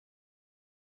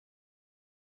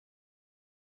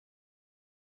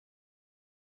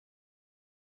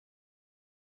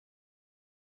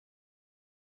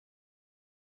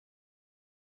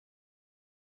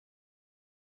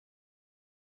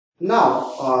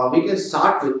Now we can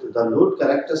start with the load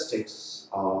characteristics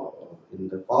in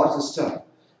the power system.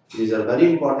 These are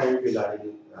very important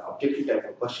regarding objective type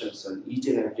of questions, and each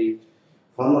and every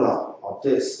formula of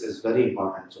this is very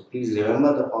important. So please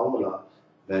remember the formula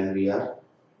when we are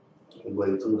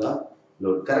going through the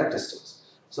load characteristics.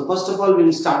 So first of all, we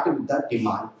will start with the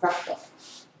demand factor.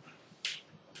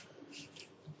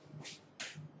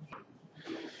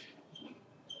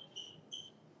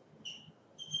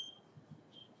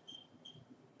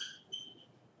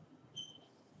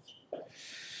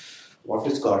 What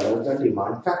is called as the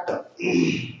demand factor?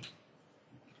 It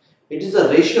is the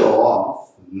ratio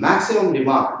of maximum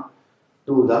demand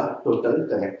to the total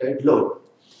connected load.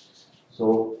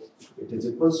 So it is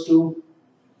equals to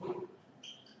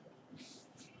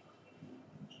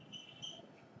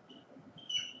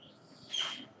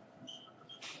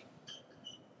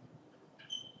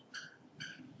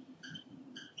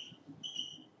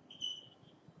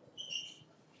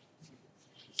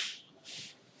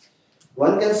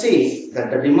one can see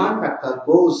that the demand factor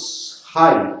goes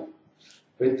high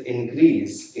with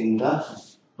increase in the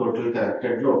total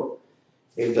connected load.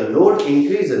 If the load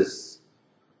increases,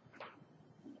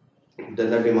 then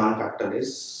the demand factor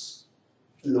is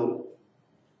low.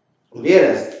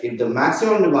 Whereas if the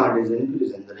maximum demand is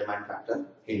increasing, the demand factor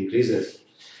increases.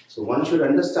 So one should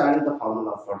understand the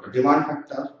formula for the demand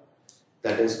factor,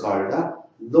 that is called the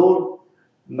load,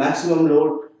 maximum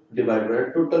load divided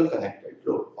by total connected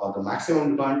load, or the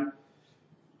maximum demand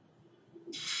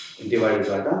divided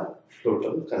by the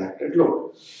total connected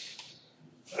load.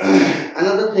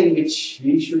 Another thing which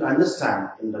we should understand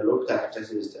in the load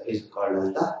characteristics is called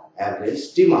as the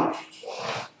average demand.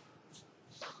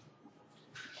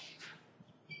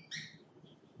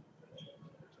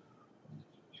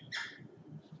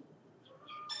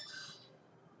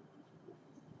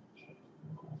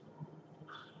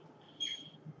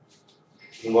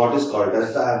 What is called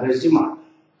as the average demand?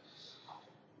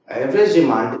 Average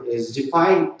demand is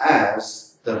defined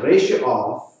as the ratio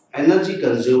of energy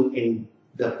consumed in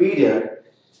the period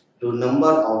to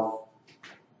number of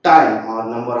time or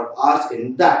number of hours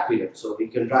in that period. So we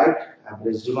can write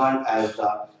average demand as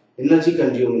the energy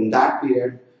consumed in that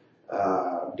period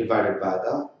divided by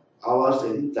the hours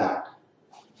in that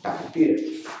time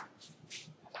period.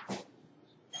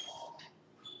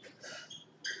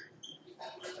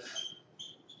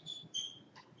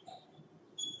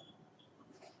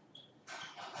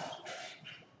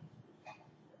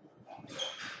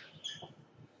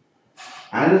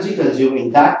 Energy consumed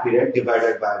in that period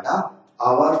divided by the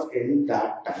hours in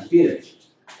that time period.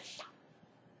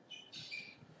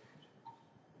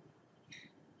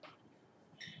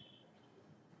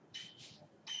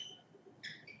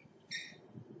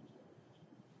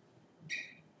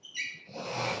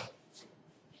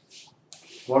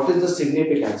 What is the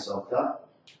significance of the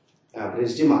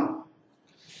average demand?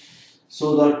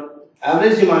 So the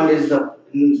average demand is the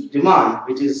demand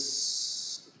which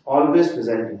is always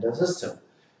present in the system.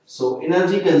 So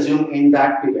energy consumed in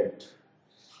that period,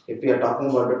 if we are talking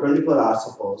about the 24 hours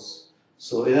suppose,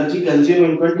 so energy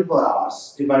consumed in 24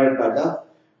 hours divided by the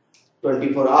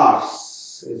 24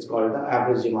 hours is called the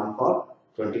average demand for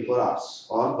 24 hours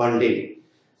or 1 day.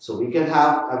 So we can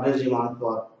have average demand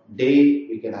for day,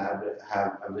 we can have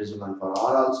average demand for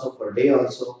hour also, for day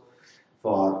also,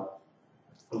 for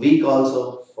week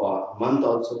also, for month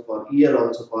also, for year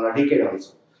also, for a decade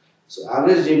also. So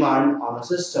average demand on a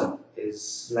system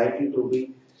is likely to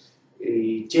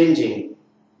be changing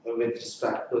with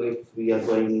respect to if we are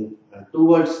going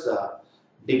towards the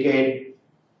decade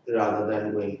rather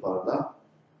than going for the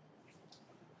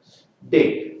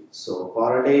day. So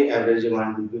for a day, average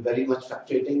demand will be very much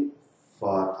fluctuating.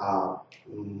 For a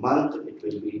month, it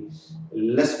will be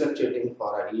less fluctuating.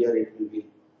 For a year, it will be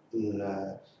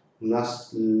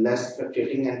less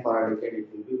fluctuating, and for a decade, it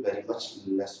will be very much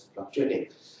less fluctuating.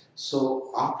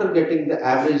 So after getting the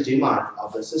average demand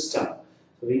of the system,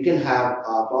 we can have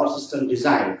a power system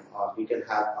design, or we can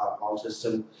have a power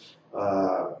system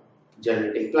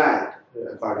generating plant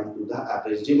according to the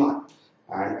average demand,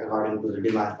 and according to the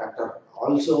demand factor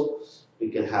also we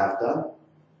can have the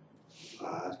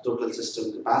total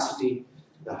system capacity,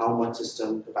 how much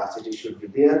system capacity should be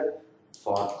there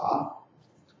for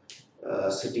a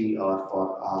city or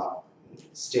for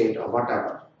a state or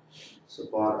whatever. So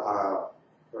for a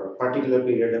particular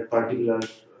period, a particular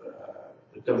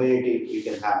community, we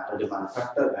can have the demand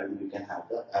factor and we can have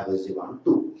the average demand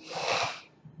too.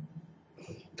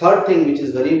 Third thing which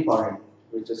is very important,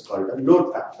 which is called the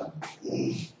load factor.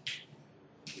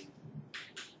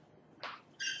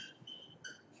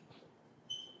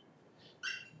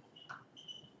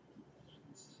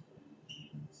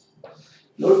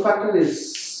 Load factor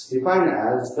is defined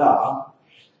as the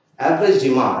average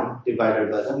demand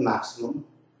divided by the maximum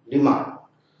demand.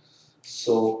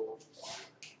 So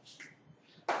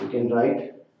we can write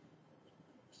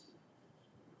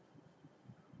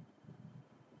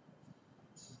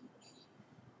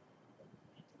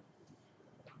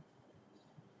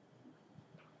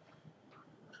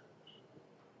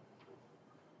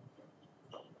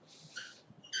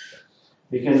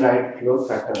load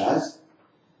factor as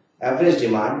average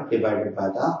demand divided by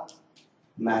the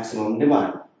maximum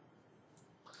demand.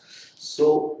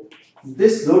 So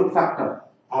this load factor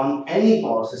on any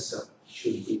power system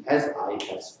should be as high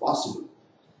as possible.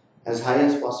 As high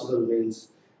as possible means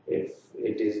if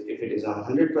it is on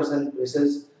 100%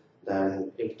 basis,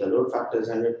 then if the load factor is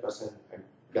 100%,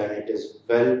 then it is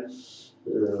well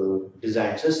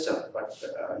designed system. But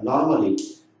normally,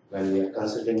 when we are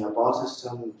considering a power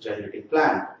system generating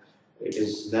plant, it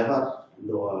is never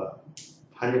lower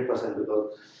 100%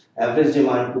 because average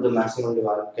demand to the maximum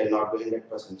demand cannot be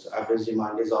 100%. So average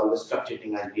demand is always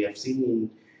fluctuating, as we have seen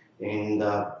in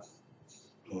the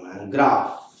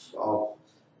graph of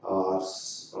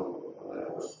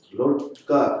load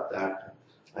curve, that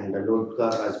and the load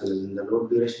curve as well as in the load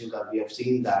duration curve, we have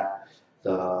seen that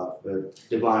the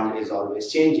demand is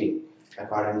always changing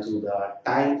according to the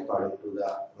time, according to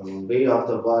the way of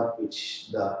the work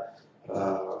which the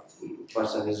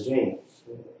person is doing.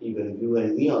 Even you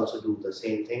and me also do the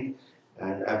same thing,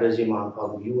 and average demand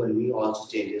for you and me also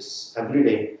changes every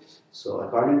day. So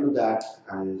according to that,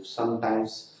 and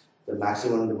sometimes the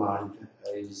maximum demand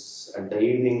is at the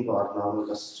evening for normal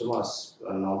customers,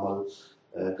 normal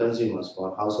consumers,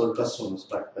 for household customers.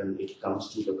 But when it comes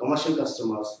to the commercial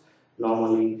customers,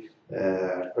 normally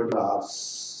 20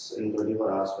 hours in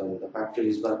 24 hours when the factory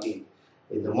is working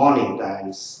in the morning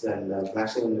times, then the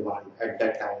maximum demand at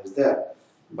that time is there.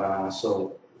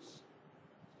 So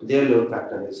their load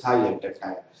factor is high at that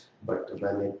time. But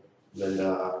when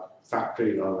the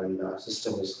factory or when the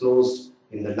system is closed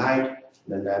in the night,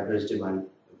 then the average demand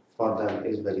for them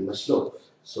is very much low.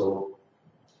 So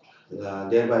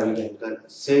thereby we can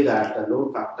say that the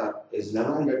load factor is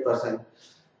never 100%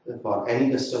 for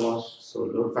any customer. So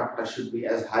load factor should be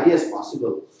as high as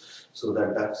possible, so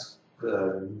that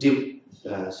the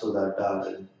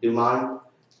demand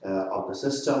of the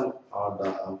system or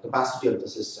the capacity of the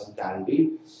system can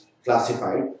be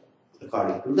classified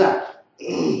according to that.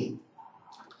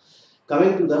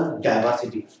 Coming to the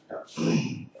diversity factor.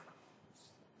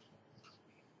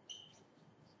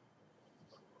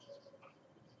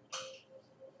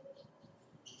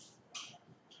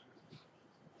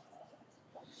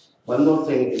 One more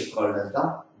thing is called as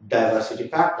the diversity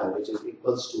factor, which is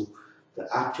equals to the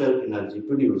actual energy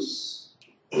produced.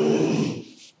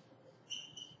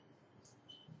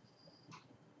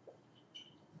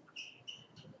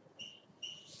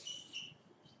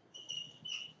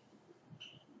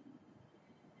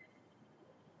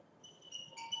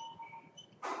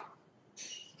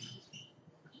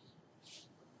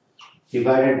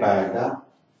 Divided by the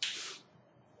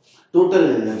total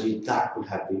energy that could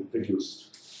have been produced.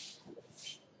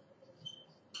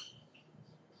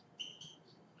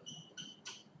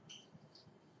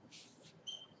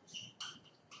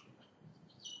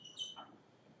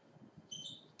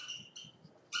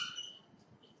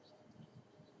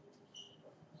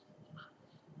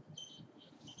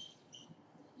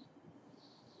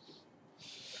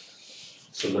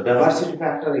 So the diversity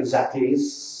factor exactly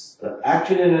is the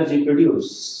actual energy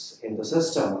produced in the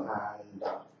system, and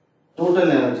the total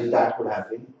energy that could have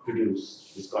been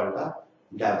produced is called the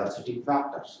diversity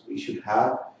factor. So we should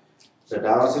have the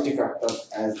diversity factor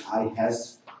as high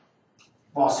as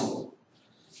possible.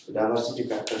 The diversity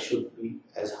factor should be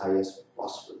as high as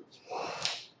possible.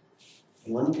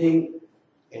 One thing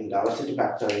in diversity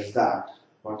factor is that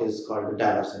what is called the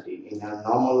diversity. In a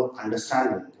normal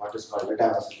understanding, what is called the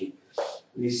diversity?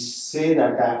 We say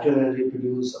that the actual energy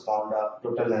produced upon the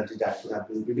total energy that could have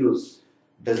been produced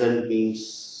doesn't mean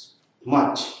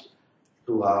much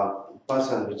to a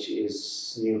person which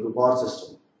is new to power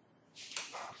system.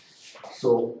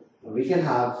 So we can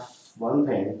have one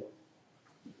thing.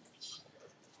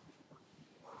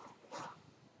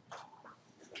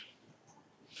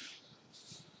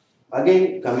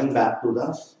 Again, coming back to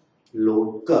the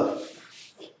load curve.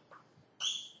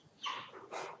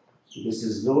 This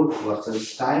is load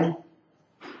versus time.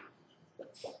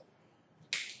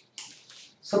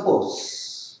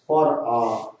 Suppose for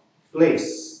a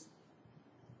place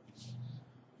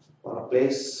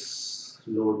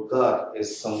load curve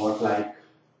is somewhat like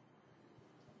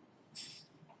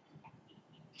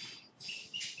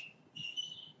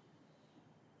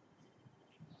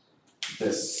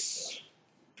this.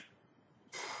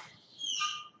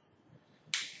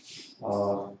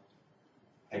 or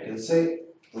I can say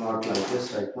not like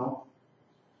this right now.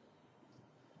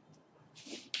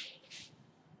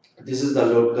 This is the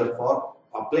load curve for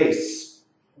a place.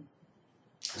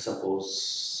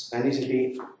 Suppose any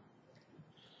city.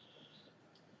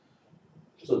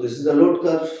 So this is the load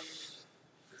curve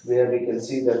where we can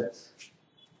see that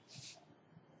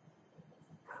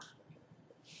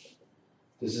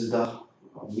this is the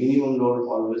minimum load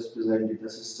always present in the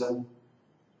system,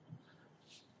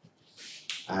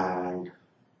 and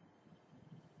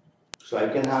so I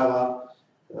can have a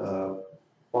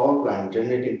power plant,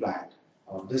 generating plant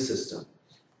of this system.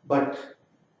 But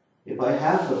if I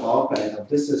have the power plant of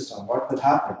this system, what will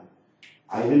happen?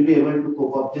 I will be able to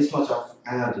cope up this much of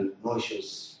energy, no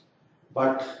issues.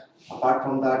 But apart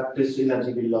from that, this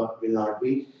energy will not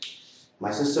be,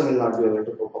 my system will not be able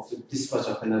to cope up with this much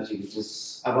of energy which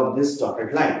is above this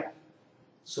dotted line.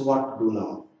 So what to do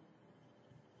now?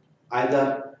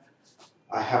 Either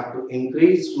I have to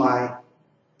increase my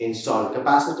installed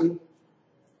capacity,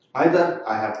 either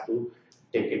I have to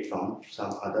take it from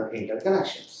some other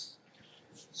interconnections.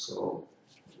 So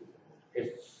if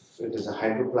it is a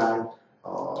hydro plant,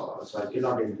 so I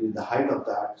cannot increase the height of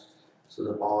that, so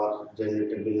the power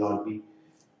generated will not be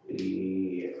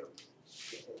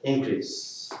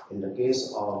increased. In the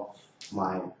case of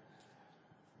my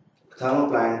thermal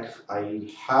plant, I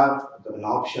have an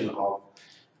option of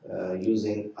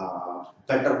using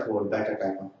better coal, better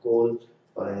type of coal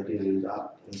for increasing the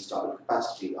installed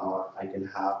capacity, or I can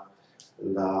have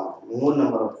the more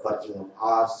number of working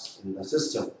hours in the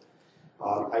system,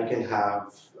 or I can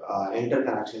have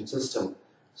interconnection system,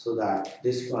 so that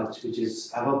this much which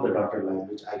is above the dotted line,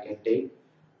 which I can take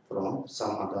from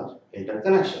some other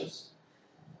interconnections.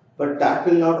 But that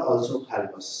will not also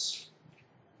help us.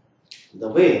 The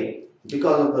way,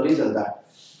 because of the reason that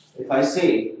if I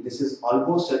say this is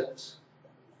almost at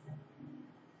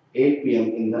 8 p.m.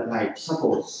 in the night,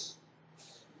 suppose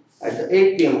at the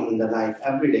 8 p.m. in the night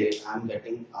every day I am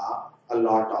getting a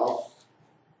lot of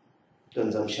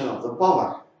consumption of the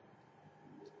power.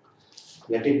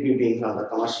 Let it be being from the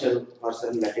commercial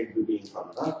person, let it be being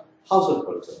from the household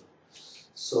person.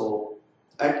 So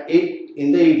at 8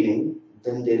 in the evening,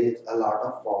 then there is a lot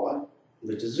of power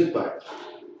which is required.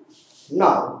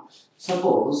 Now,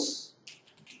 suppose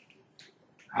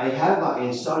I have an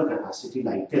installed capacity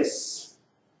like this,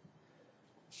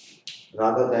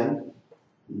 rather than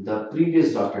the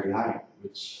previous dotted line,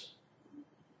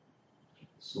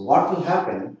 so what will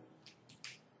happen?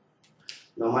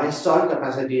 Now my installed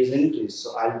capacity is increased,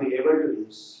 so I'll be able to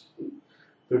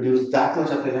produce that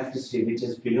much of electricity which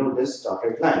is below this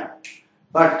dotted line.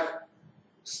 But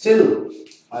still,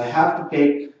 I have to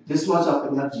take this much of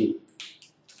energy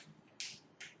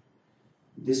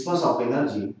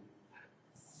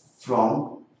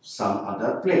from some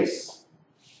other place.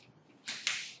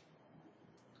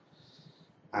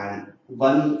 And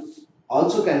one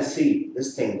also can see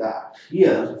this thing that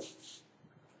here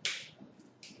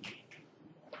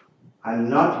I am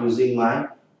not using my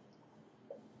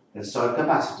installed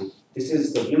capacity. This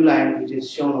is the blue line which is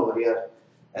shown over here,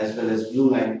 as well as blue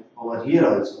line over here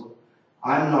also.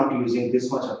 I am not using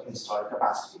this much of installed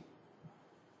capacity.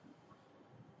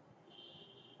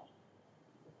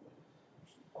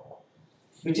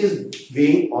 Which is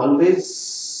being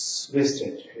always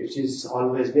wasted,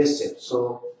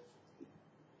 So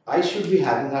I should be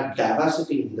having a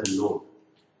diversity in the load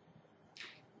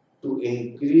to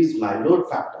increase my load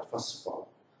factor first of all.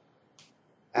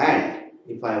 And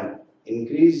if I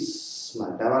increase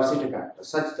my diversity factor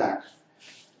such that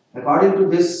according to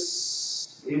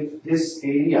this, if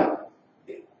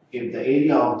the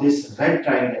area of this red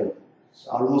triangle, it's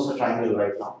almost a triangle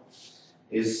right now,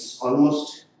 is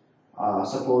almost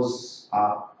suppose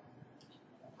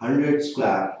 100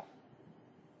 square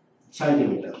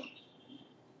centimeter.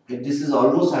 If this is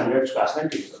almost 100 square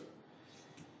centimeter.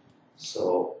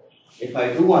 So if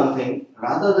I do one thing,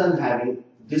 rather than having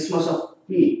this much of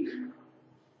peak,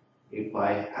 if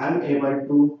I am able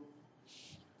to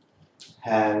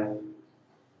have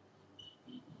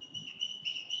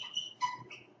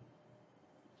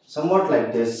somewhat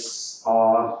like this,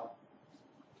 or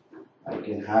I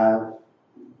can have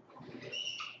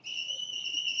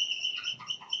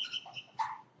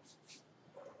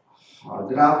a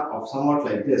graph of somewhat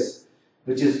like this,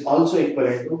 which is also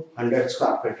equivalent to 100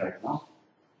 square feet right now,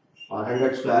 or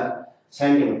 100 square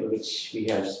centimeter, which we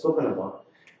have spoken about.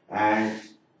 And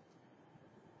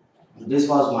this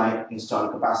was my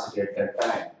installed capacity at that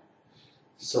time.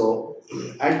 So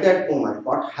at that moment,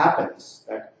 what happens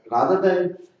that rather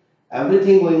than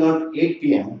everything going on 8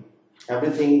 p.m.,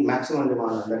 everything maximum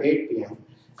demand under 8 p.m.,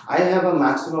 I have a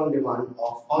maximum demand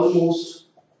of almost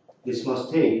this much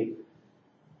thing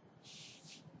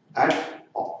at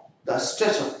the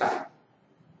stretch of time.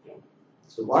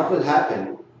 So what will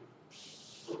happen?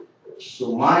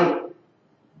 So my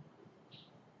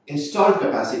installed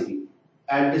capacity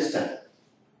at this time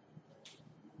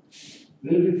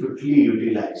will be fully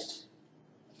utilized.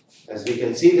 As we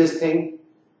can see this thing,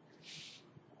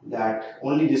 that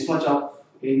only this much of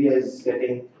area is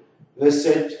getting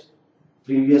wasted.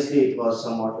 Previously it was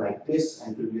somewhat like this,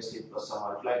 and previously it was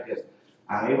somewhat like this.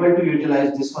 I am able to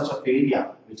utilize this much of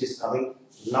area which is coming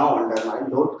now under my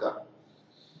load curve.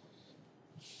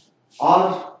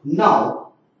 Or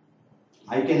now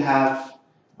I can have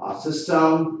a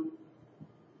system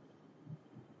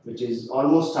which is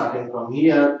almost starting from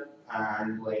here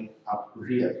and going up to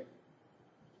here.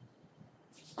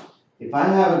 If I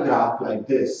have a graph like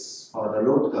this for the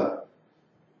load curve,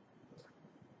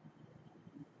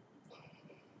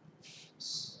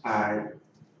 and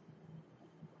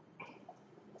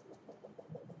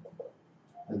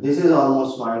this is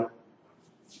almost my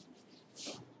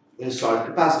installed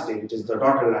capacity, which is the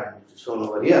dotted line shown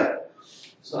over here.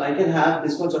 So I can have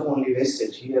this much of only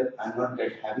wastage here. I'm not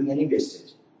having any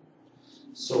wastage.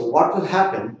 So what will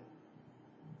happen,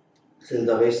 since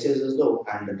the wastage is low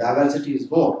and the diversity is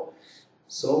more,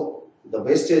 so the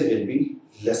wastage will be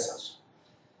lesser.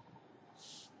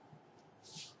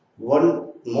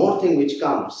 One more thing which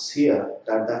comes here,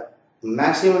 that the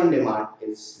maximum demand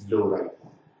is low right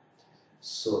now.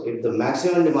 So if the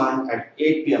maximum demand at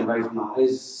 8 p.m. right now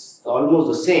is almost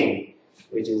the same,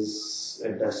 which is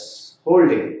at the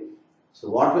holding, so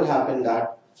what will happen,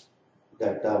 that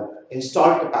the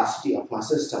installed capacity of my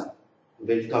system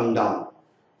will come down.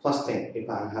 First thing,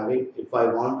 if I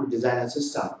want to design a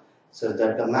system so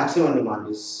that the maximum demand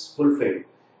is fulfilled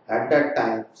at that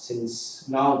time, since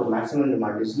now the maximum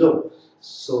demand is low,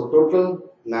 so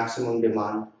total maximum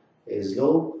demand is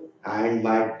low and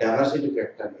my diversity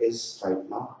factor is right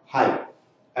now high.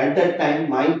 At that time,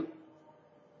 my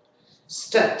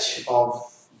stretch of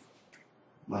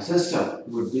my system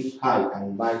would be high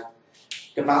and my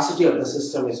capacity of the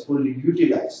system is fully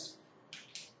utilized.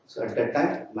 So at that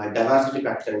time, my diversity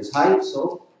factor is high.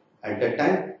 So at that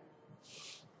time,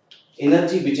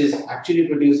 energy which is actually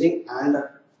producing and the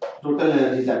total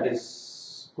energy that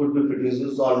could be produced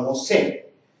is almost same.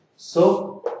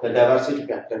 So the diversity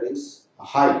factor is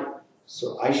high.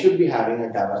 So I should be having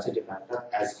a diversity factor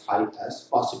as high as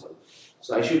possible.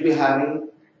 So I should be having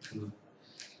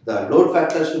the load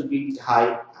factor should be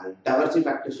high and diversity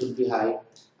factor should be high.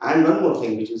 And one more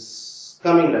thing which is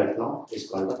coming right now is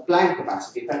called the plant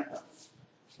capacity factor,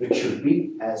 which should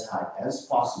be as high as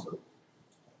possible.